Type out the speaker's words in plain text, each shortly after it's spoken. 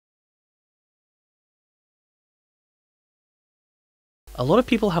a lot of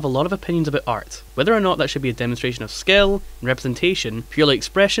people have a lot of opinions about art, whether or not that should be a demonstration of skill, representation, purely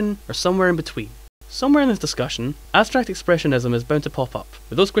expression, or somewhere in between. Somewhere in this discussion, abstract expressionism is bound to pop up,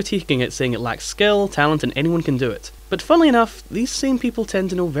 with those critiquing it saying it lacks skill, talent, and anyone can do it. But funnily enough, these same people tend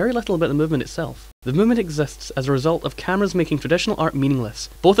to know very little about the movement itself. The movement exists as a result of cameras making traditional art meaningless,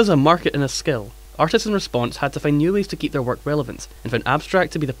 both as a market and a skill. Artists in response had to find new ways to keep their work relevant, and found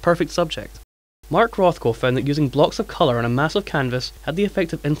abstract to be the perfect subject. Mark Rothko found that using blocks of colour on a massive canvas had the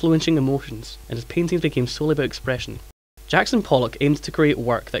effect of influencing emotions, and his paintings became solely about expression. Jackson Pollock aimed to create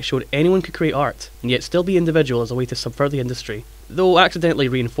work that showed anyone could create art, and yet still be individual as a way to subvert the industry, though accidentally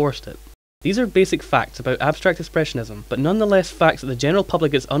reinforced it. These are basic facts about abstract expressionism, but nonetheless facts that the general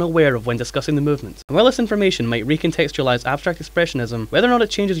public is unaware of when discussing the movement. And while this information might recontextualise abstract expressionism, whether or not it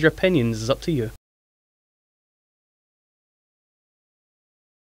changes your opinions is up to you.